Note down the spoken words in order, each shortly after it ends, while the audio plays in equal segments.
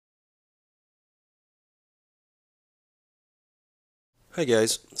Hi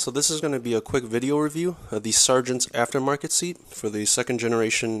guys, so this is going to be a quick video review of the Sargent aftermarket seat for the second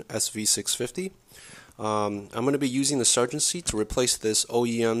generation SV650. I'm going to be using the Sargent seat to replace this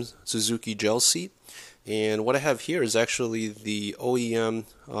OEM Suzuki gel seat, and what I have here is actually the OEM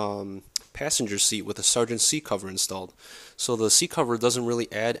passenger seat with a Sargent seat cover installed. So the seat cover doesn't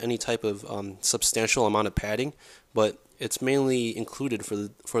really add any type of substantial amount of padding, but it's mainly included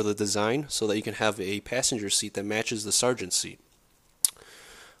for the design so that you can have a passenger seat that matches the Sargent seat.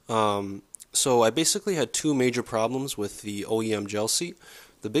 So I basically had two major problems with the OEM gel seat.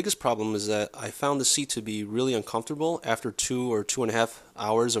 The biggest problem is that I found the seat to be really uncomfortable after 2 or 2.5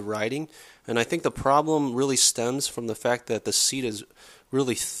 hours of riding, and I think the problem really stems from the fact that the seat is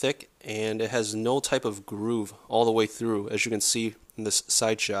really thick and it has no type of groove all the way through, as you can see in this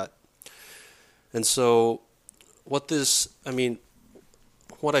side shot. And so what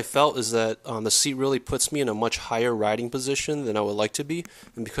I felt is that the seat really puts me in a much higher riding position than I would like to be,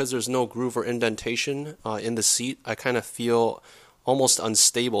 and because there's no groove or indentation in the seat, I kind of feel almost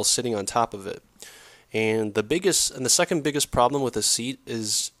unstable sitting on top of it. And the second biggest problem with the seat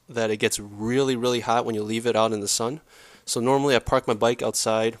is that it gets really hot when you leave it out in the sun. So normally I park my bike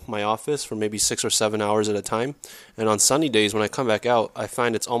outside my office for maybe 6 or 7 hours at a time, and on sunny days when I come back out, I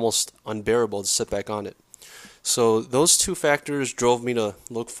find it's almost unbearable to sit back on it. So those two factors drove me to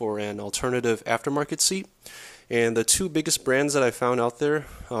look for an alternative aftermarket seat. And the two biggest brands that I found out there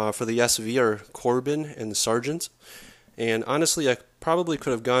for the SV are Corbin and Sargent. And honestly, I probably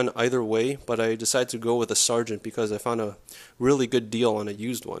could have gone either way, but I decided to go with a Sargent because I found a really good deal on a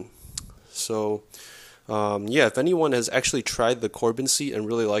used one. So yeah, if anyone has actually tried the Corbin seat and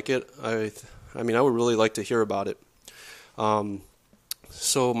really like it, I would really like to hear about it.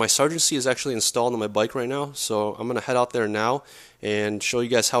 So my Sargent seat is actually installed on my bike right now, so I'm going to head out there now and show you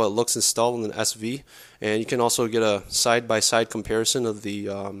guys how it looks installed on the SV, and you can also get a side-by-side comparison of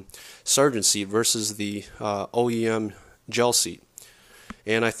the Sargent seat versus the OEM gel seat.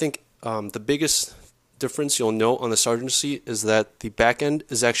 And I think the biggest difference you'll note on the Sargent seat is that the back end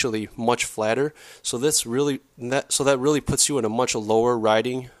is actually much flatter, so that really puts you in a much lower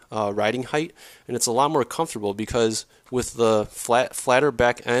riding height, and it's a lot more comfortable because with the flatter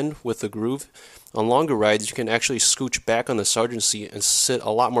back end with the groove, on longer rides you can actually scooch back on the Sargent seat and sit a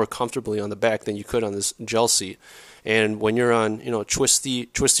lot more comfortably on the back than you could on this gel seat. And when you're on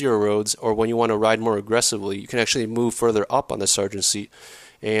twistier roads, or when you want to ride more aggressively, you can actually move further up on the Sargent seat,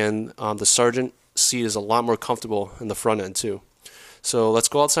 and the Sargent seat is a lot more comfortable in the front end too. So let's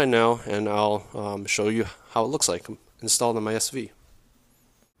go outside now and I'll show you how it looks like installed on my SV.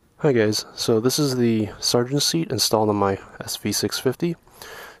 Hi guys, so this is the Sargent seat installed on my SV650.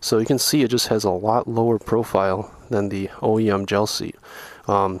 So you can see it just has a lot lower profile than the OEM gel seat.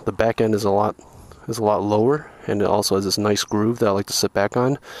 The back end is a lot lower, and it also has this nice groove that I like to sit back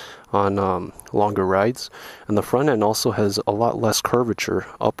on longer rides. And the front end also has a lot less curvature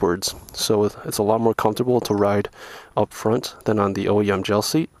upwards, so it's a lot more comfortable to ride up front than on the OEM gel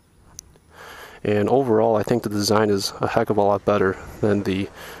seat. And overall, I think the design is a heck of a lot better than the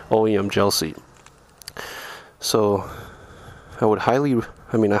OEM gel seat. So I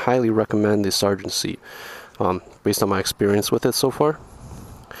highly recommend the Sargent seat based on my experience with it so far.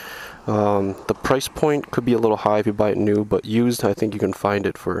 The price point could be a little high if you buy it new, but used, I think you can find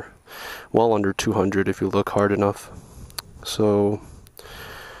it for well under $200 if you look hard enough. So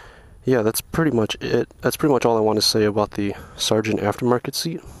yeah, that's pretty much it. That's pretty much all I want to say about the Sargent aftermarket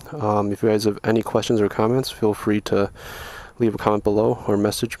seat. If you guys have any questions or comments, feel free to leave a comment below or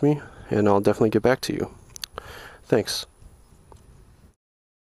message me, and I'll definitely get back to you. Thanks.